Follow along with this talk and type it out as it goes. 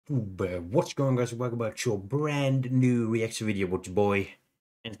What's going on, guys? Welcome back to a brand new reaction video with your boy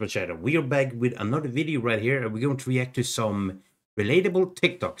EndSpawnShadow. We are back with another video right here, and we're going to react to some relatable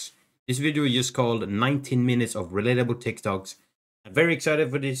TikToks. This video is just called 19 minutes of relatable TikToks. I'm very excited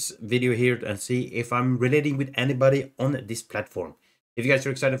for this video here and see if I'm relating with anybody on this platform. If you guys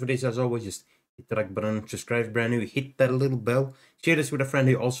are excited for this, as always, just hit the like button, subscribe if brand new, hit that little bell, share this with a friend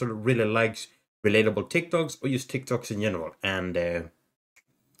who also really likes relatable TikToks or just TikToks in general. And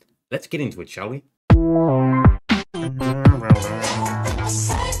let's get into it, shall we?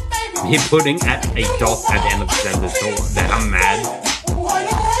 He's putting at a dot at the end of the sentence so that I'm mad.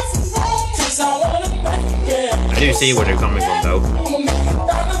 I do see where they're coming from though.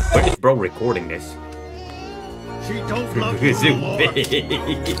 Where is bro recording this? She don't love you no more.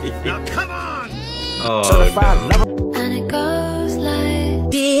 Now come on! Oh no. And it goes like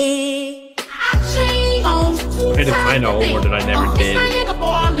I'm trying to find a homework that I never did.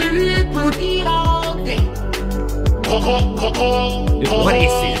 Dude, what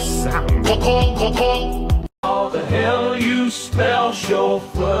is this sound? How the hell you spell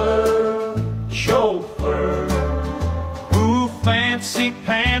chauffeur? Chauffeur. Ooh, fancy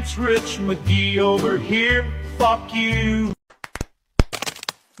pants, Rich McGee over here. Fuck you.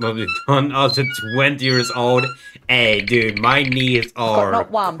 Well, done also 20 years old. Hey, dude, my knees are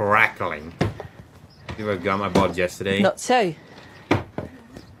crackling. You have got my balls yesterday. Not two.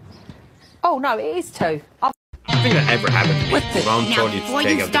 Oh no, it is two. I think that ever happened to me. Ron told you to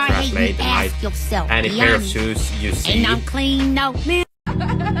take out the trash late at night. Any pair of shoes you see. I'm clean, no.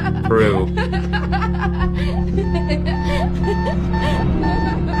 True.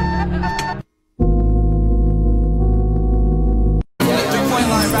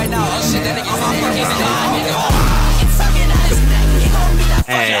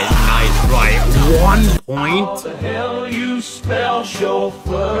 Hey, nice, right. 1 point. How the hell you spell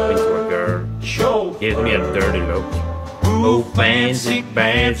chauffeur? Gives me a dirty look. Ooh, fancy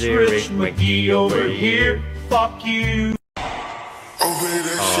pants, Rich McGee over here. Fuck you.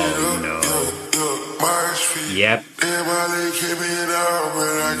 Oh no. Yep. Yep.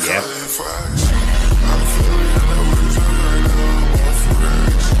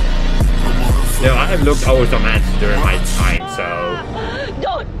 No, I have looked over some ads during my time, so.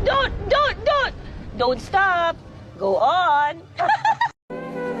 Don't stop. Go on.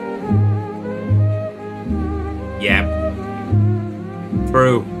 Yep.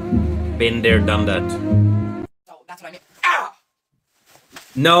 True. Been there, done that. Oh, that's what I mean. Ah!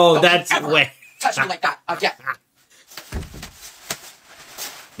 No, Don't that's ever way. touch me like that again.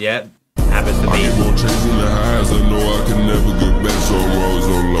 Yep. Happens to me. More chasing the highs, I know I can never get back, so I'm always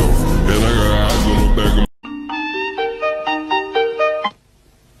on low. And I got eyes on the back of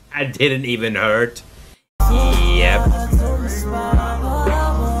I didn't even hurt. Yep.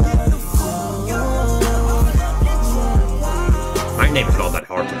 My name is not that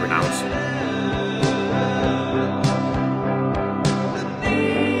hard to pronounce.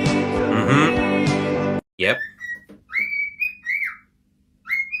 Yep.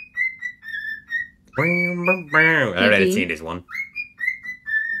 I already seen this one.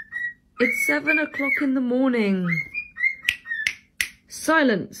 It's 7 o'clock in the morning.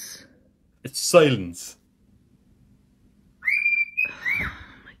 Silence. It's silence.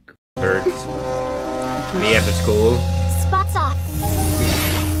 Hurts. Me after school. spots off.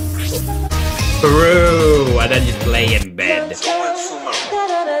 Peru! And then just play in bed.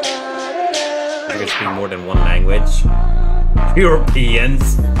 I can speak more than one language.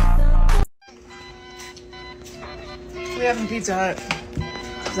 Europeans. We're having Pizza Hut.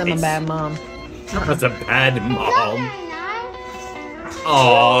 Cause I'm a bad mom. That's a bad mom.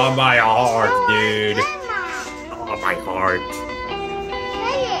 Oh, my heart, dude. Oh, my heart.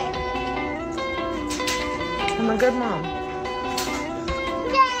 I'm a good mom.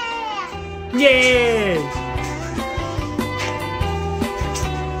 Yeah!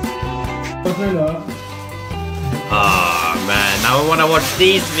 Oh, man. Now I want to watch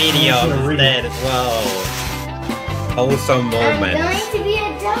these videos instead as well. Wholesome moments. I'm going to be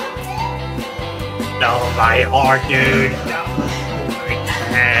adopted. No, my heart, dude. No, I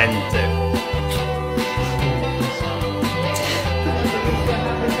can't.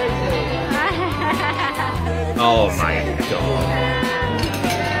 Oh my god.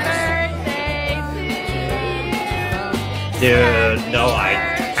 Dude, no, I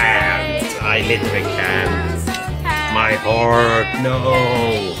can't. I literally can't. My heart, no.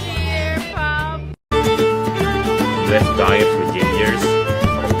 Best diet for gingers.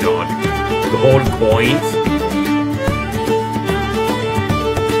 Oh god. Gold coins.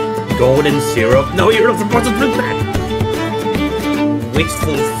 golden syrup. No, you're not supposed to drink that.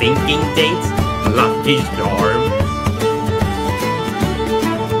 wishful thinking things. Lucky charm.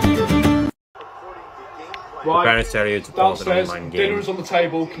 Right, Stereo to pause an downstairs, online game. dinner is on the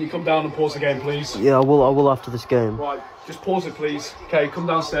table. Can you come down and pause the game, please? Yeah, I will after this game. Right, just pause it, please. Okay, come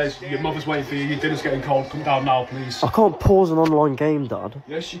downstairs. Your mother's waiting for you. Your dinner's getting cold. Come down now, please. I can't pause an online game, Dad.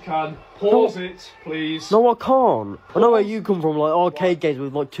 Yes, you can. Pause it, please. No, I can't. I know where you come from, like arcade games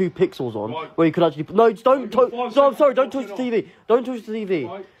with like 2 pixels on, Right. where you could actually. No, just don't. Right, No, I'm sorry. Don't turn touch it the TV. Don't touch the TV.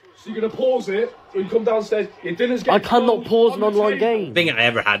 Right, so you're gonna pause it when you come downstairs. Your dinner's getting I cannot cold pause an on the online table. I game. think I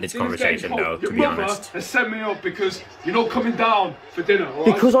ever had this Dinner's getting conversation cold. though, to Your be mother honest. has sent me up because you're not coming down for dinner,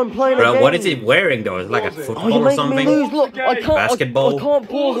 alright? Because I'm playing a Bro, game. what is he wearing though? It's like a Pause it. Oh, football you're or making something? me lose. Look, I can't. Basketball. I can't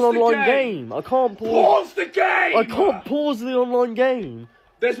pause an Pause the online game. game. I can't pause. Pause the game! I can't pause the online game.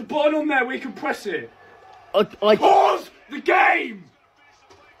 There's a button on there where you can press it. I Pause the game!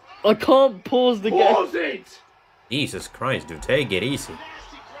 can't pause the game. Pause it! Jesus Christ, dude, take it easy.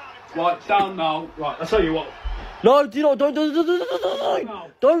 Right, down now. Right, I'll tell you what. No, do not.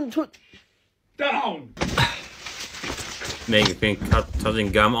 Don't touch. Down! Making me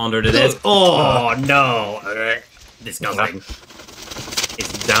touching gum under the desk. Oh no! Disgusting.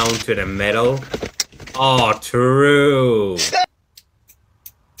 It's down to the metal. Oh, true.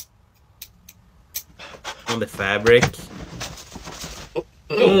 On the fabric.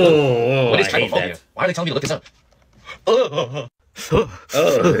 Oh, What is I hate trypophobia? that. Why are they telling me to look this up?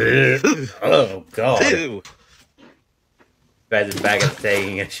 Oh god. Best bag of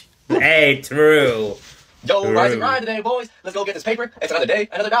taking a Hey, true. Yo, True. rise and ride today, boys. Let's go get this paper. It's another day,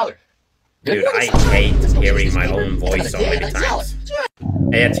 another dollar. Dude, I hate hearing my own voice so many times.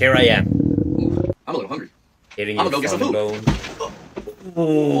 And here I am. I'm a little hungry. Hitting I'm your gonna go get some funny bone.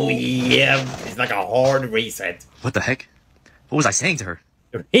 Oh, yeah. It's like a hard reset. What the heck? What was I saying to her?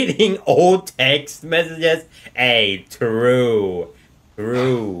 Reading old text messages. Hey, true.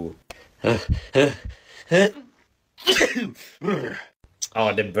 True.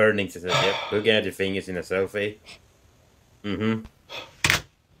 Oh, the burning system. Yep. Looking at your fingers in a selfie. Mm-hmm.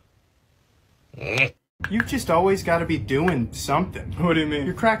 You just always gotta be doing something. What do you mean?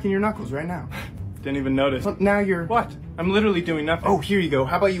 You're cracking your knuckles right now. Didn't even notice. Well, now you're... What? I'm literally doing nothing. Oh, here you go.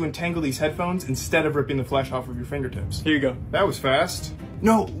 How about you entangle these headphones instead of ripping the flesh off of your fingertips? Here you go. That was fast.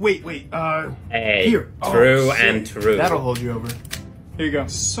 No, wait. Hey, Here. true Oh, and sick. true. That'll hold you over. Here you go.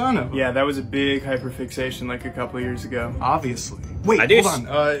 Son of a... Yeah, that was a big hyperfixation like a couple years ago. Obviously. Wait, I do hold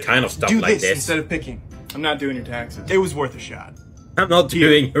on. kind of stuff do like this this. instead of picking. I'm not doing your taxes. It was worth a shot. I'm not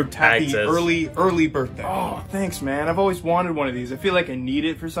doing your Happy taxes. early birthday. Oh, thanks, man. I've always wanted one of these. I feel like I need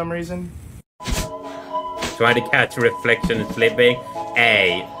it for some reason. Try to catch a reflection slipping.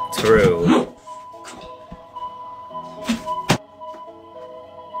 Hey, true.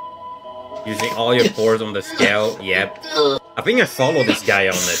 Using all your pores on the scale. Yep. I think I follow this guy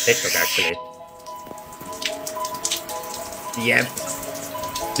on TikTok actually. Yep.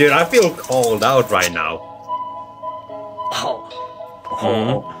 Dude, I feel called out right now.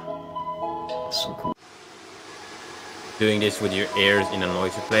 So cool. Doing this with your ears in a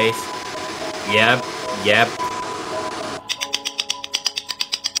noisy place. Yep. Yep.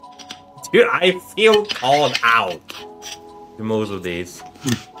 Dude, I feel called out to most of these.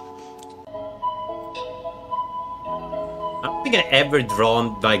 I don't think I ever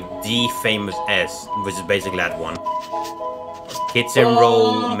drawn like the famous S, which is basically that one. Kitchen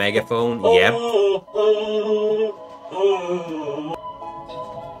roll, megaphone, yep.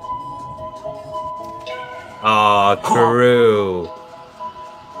 Ah, true.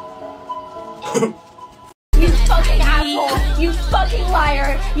 You fucking asshole! You fucking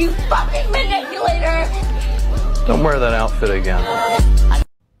liar! You fucking manipulator! Don't wear that outfit again.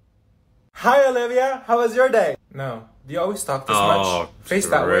 Hi Olivia, how was your day? No. Do you always talk this Oh, much? Face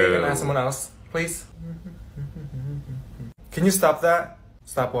that way true. and ask someone else, please. Can you stop that?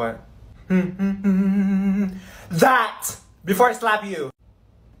 Stop what? That! Before I slap you.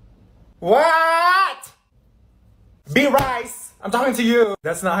 What? Be Rice! I'm talking to you!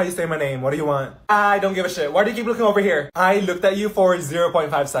 That's not how you say my name. What do you want? I don't give a shit. Why do you keep looking over here? I looked at you for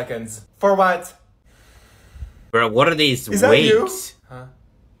 0.5 seconds. For what? Bro, what are these Is that you? wakes? Huh?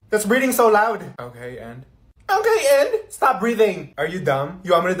 That's breathing so loud. Okay, and? Okay, and? Stop breathing. Are you dumb?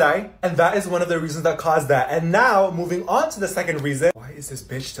 You want me to die? And that is one of the reasons that caused that. And now, moving on to the second reason. Why is this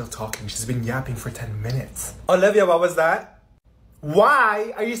bitch still talking? She's been yapping for 10 minutes. Olivia, what was that?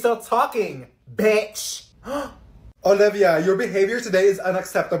 Why are you still talking, bitch? Olivia, your behavior today is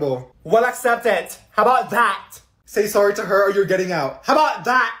unacceptable. Well, accept it. How about that? Say sorry to her or you're getting out. How about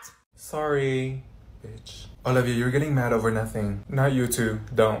that? Sorry, bitch. Olivia, you're getting mad over nothing. Not you two.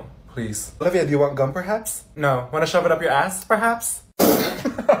 Don't. Please. Olivia, do you want gum perhaps? No. Want to shove it up your ass perhaps?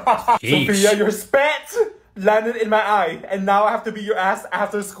 Sophia, your spit landed in my eye, and now I have to be your ass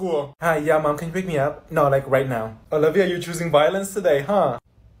after school. Hi, yeah, mom, can you pick me up? No, like right now. Olivia, you're choosing violence today, huh?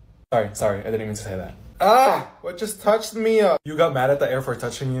 Sorry, I didn't mean to say that. Ah, what just touched me up? You got mad at the air for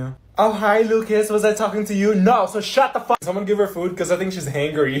touching you? Oh, hi, Lucas, was I talking to you? No, so shut the fuck. Someone give her food, because I think she's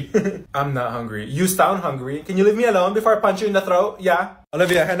hangry. I'm not hungry. You sound hungry. Can you leave me alone before I punch you in the throat? Yeah?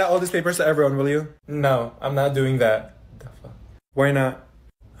 Olivia, hand out all these papers to everyone, will you? No, I'm not doing that. The fuck? Why not?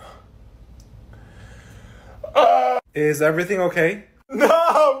 Is everything okay?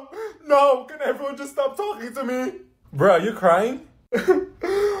 No! No! Can everyone just stop talking to me? Bro, are you crying?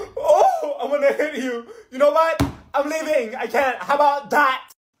 Oh! I'm gonna hit you! You know what? I'm leaving! I can't! How about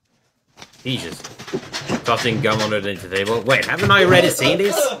that? Jesus. Tossing gum under the table. Wait, haven't I already seen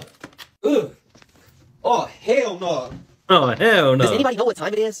this? Oh, hell no. Oh, hell no. Does anybody know what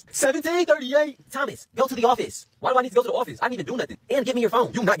time it is? 17:38. Thomas, go to the office. Why do I need to go to the office? I didn't even do nothing. And give me your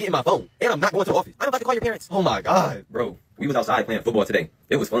phone. You're not getting my phone. And I'm not going to the office. I'm about to call your parents. Oh my God, bro. We was outside playing football today.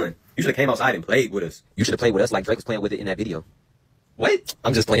 It was fun. You should have came outside and played with us. You should have played with us like Drake was playing with it in that video. What?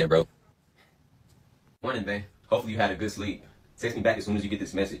 I'm just playing, bro. Morning, babe. Hopefully you had a good sleep. Text me back as soon as you get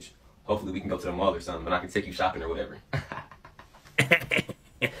this message. Hopefully we can go to the mall or something and I can take you shopping or whatever.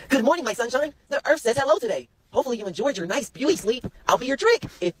 Good morning, my sunshine. The earth says hello today. Hopefully you enjoyed your nice beauty sleep. I'll be your trick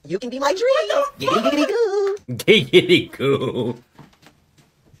if you can be my dream. Giggity giggity goo. Giggity goo.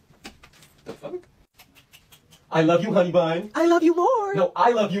 The fuck? I love you, honey bun. I love you more. No,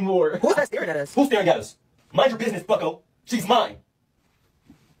 I love you more. Who's that staring at us? Who's staring at us? Mind your business, bucko. She's mine.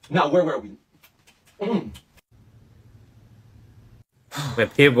 Now, where were we? When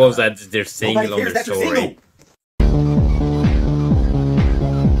people that they're singing on the story.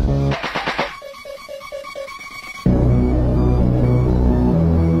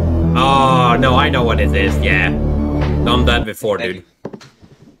 Oh, no, I know what it is, yeah. Done that before, dude.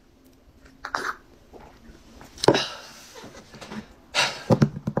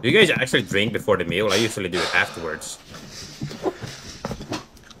 Do you guys actually drink before the meal? I usually do it afterwards.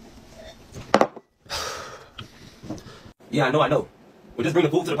 Yeah, I know. We'll just bring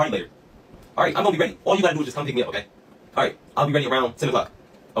the food to the party later. Alright, I'm gonna be ready. All you gotta do is just come pick me up, okay? Alright, I'll be ready around 10 o'clock.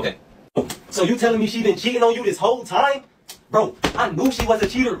 Okay. So you telling me she been cheating on you this whole time? Bro, I knew she was a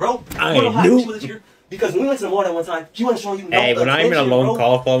cheater, bro. I knew she was a cheater. Because when we went to the mall that one time, she wasn't showing you no Hey, when I'm in a long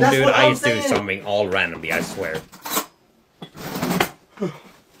call phone, dude, I used to do saying. something all randomly, I swear.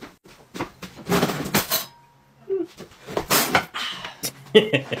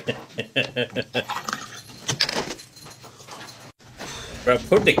 Bro,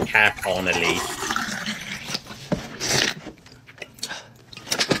 put the cap on at least.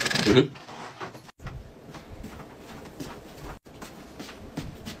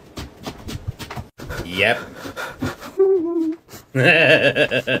 Yep. There's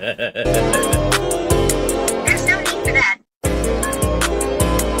no need for that.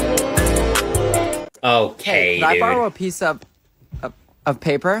 Okay, Can I dude. borrow a piece of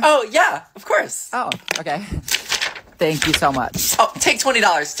paper? Oh, yeah, of course. Oh, okay. Thank you so much. Oh, take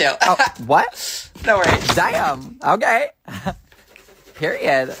 $20 too. Oh, what? No worries. Damn. Okay.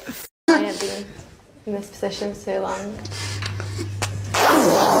 Period. I have been in this position so long.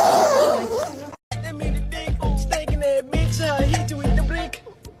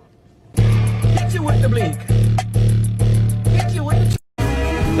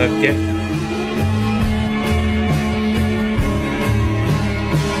 Okay.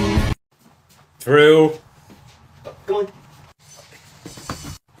 True. Go on.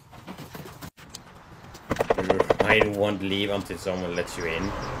 I won't leave until someone lets you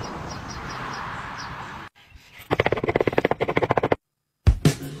in.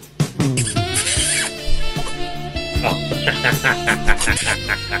 Oh.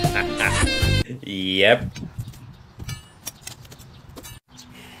 Yep.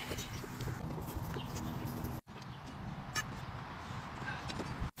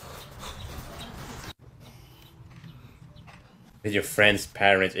 With your friend's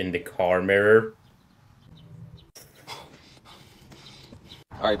parents in the car mirror.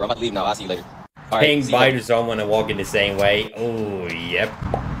 Alright, bro, I'm about to leave now. I'll see you later. Right, Paying bye to someone and walking the same way. Oh, yep.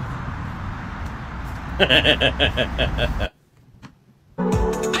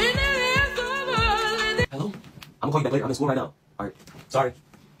 Hello? I'm gonna call you back later. I'm in school right now. Alright. Sorry.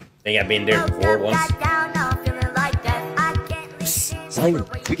 I think I've been there before once. Simon,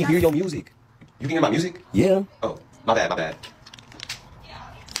 we can hear your music. You can hear my music? Yeah. Oh, my bad, my bad.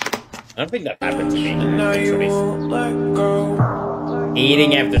 I don't think that happened to me.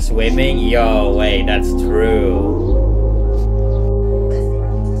 Eating after swimming? Yo, wait, that's true.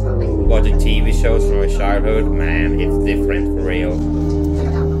 Watching TV shows from my childhood, man, it's different for real.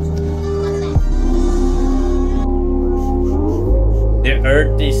 The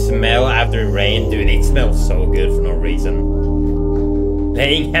earthy smell after rain, dude, it smells so good for no reason.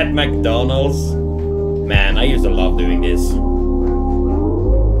 Playing at McDonald's, man, I used to love doing this.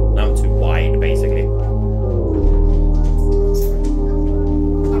 I'm too wide, basically.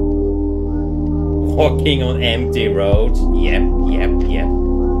 Walking on empty roads, yep.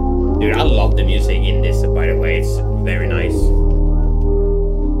 Dude, I love the music in this, by the way, it's very nice.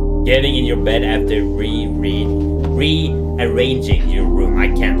 Getting in your bed after rearranging your room. I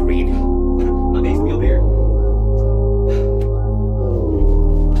can't read. My days feel there.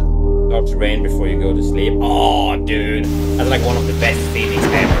 Start to rain before you go to sleep. Oh, dude, that's like one of the best feelings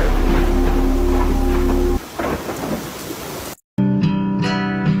ever.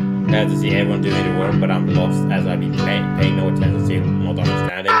 Glad to see everyone doing the work, but I'm lost as I've been paying no attention to, not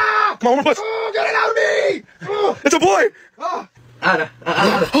understanding. Come on, oh, get it out of me! Oh, it's a boy! Oh.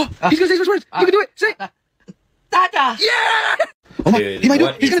 He's gonna say his words. You can do it. Say it. Dada! Yeah! Oh my, Dude, he might do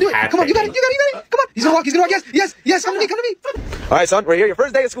it. He's gonna do it. happening? Come on, you got it. Come on. He's gonna walk. Yes, come to me. All right, son, we're here. Your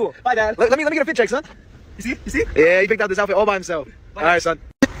first day of school. Bye, Dad. Let me get a fit check, son. You see? Yeah, he picked out this outfit all by himself. Bye. All right, son.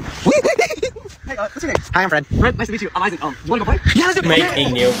 Hey, what's your name? Hi, I'm Fred. Fred, nice to meet you. I'm Isaac. You wanna go play? Yeah, let's do it.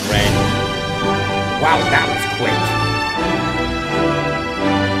 Making new friends. Wow, that was quick.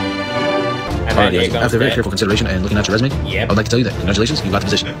 After very careful consideration and looking at your resume, yep. I would like to tell you that congratulations, you got the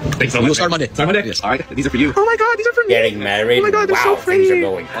position. Thanks so much. We will start Monday. Yes. All right, these are for you. Oh my God, these are for me. Getting married. Oh my God, they're wow, so things pretty. are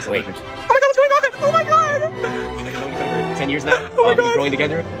going quick. Oh my God, what's going on? Oh my God. We've known each other for 10 years now. Oh my God. We're growing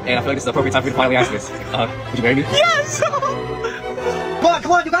together, and I feel like this is the appropriate time for you to finally ask this. Would you marry me? Yes. Come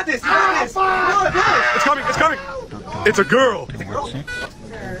on, you got this. It's coming. It's a girl.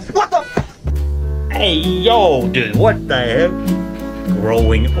 What the? Hey, yo, dude, what the heck?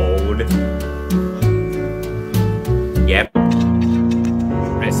 Growing old. Yep.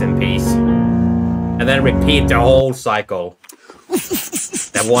 Rest in peace. And then repeat the whole cycle.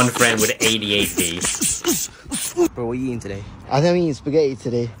 That one friend with ADHD. Bro, what are you eating today? I think I'm eating spaghetti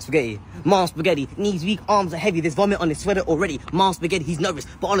today. Spaghetti. Mom, spaghetti. Knees weak, arms are heavy. There's vomit on his sweater already. Mom, spaghetti. He's nervous,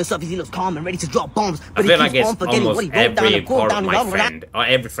 but on the surface he looks calm and ready to drop bombs. But I feel like it's almost every part of my friend, or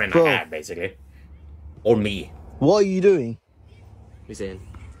every friend I had, basically. Or me. What are you doing? What are you saying?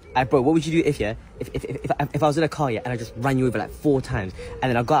 Bro, what would you do if I was in a car, yeah, and I just ran you over like 4 times, and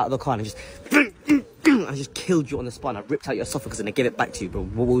then I got out of the car and I just killed you on the spot, and I ripped out your esophagus and I gave it back to you, bro.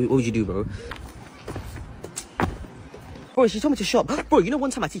 What would you do, bro? Bro, she told me to shop. Bro, you know one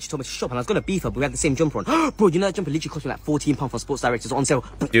time my teacher told me to shop and I was gonna beef her, but we had the same jumper on. Bro, you know that jumper literally cost me like £14 from Sports Direct. It's on sale.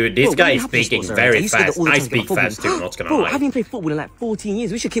 Dude, this guy is speaking very fast. I speak fast too, not gonna lie. Bro, I haven't played football in like 14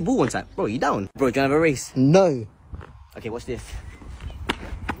 years. We should kick ball one time. Bro, you down? Bro, do you wanna have a race? No. Okay, watch this.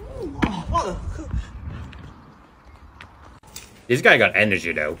 This guy got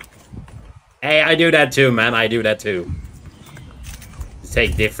energy though. Hey, I do that too, man. I do that too.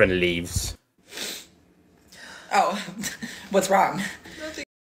 Take different leaves. Oh, what's wrong?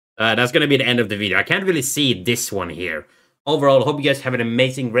 That's gonna be the end of the video. I can't really see this one here. Overall, hope you guys have an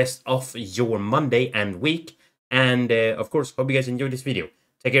amazing rest of your Monday and week. And of course, hope you guys enjoyed this video.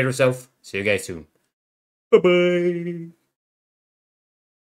 Take care of yourself. See you guys soon. Bye-bye.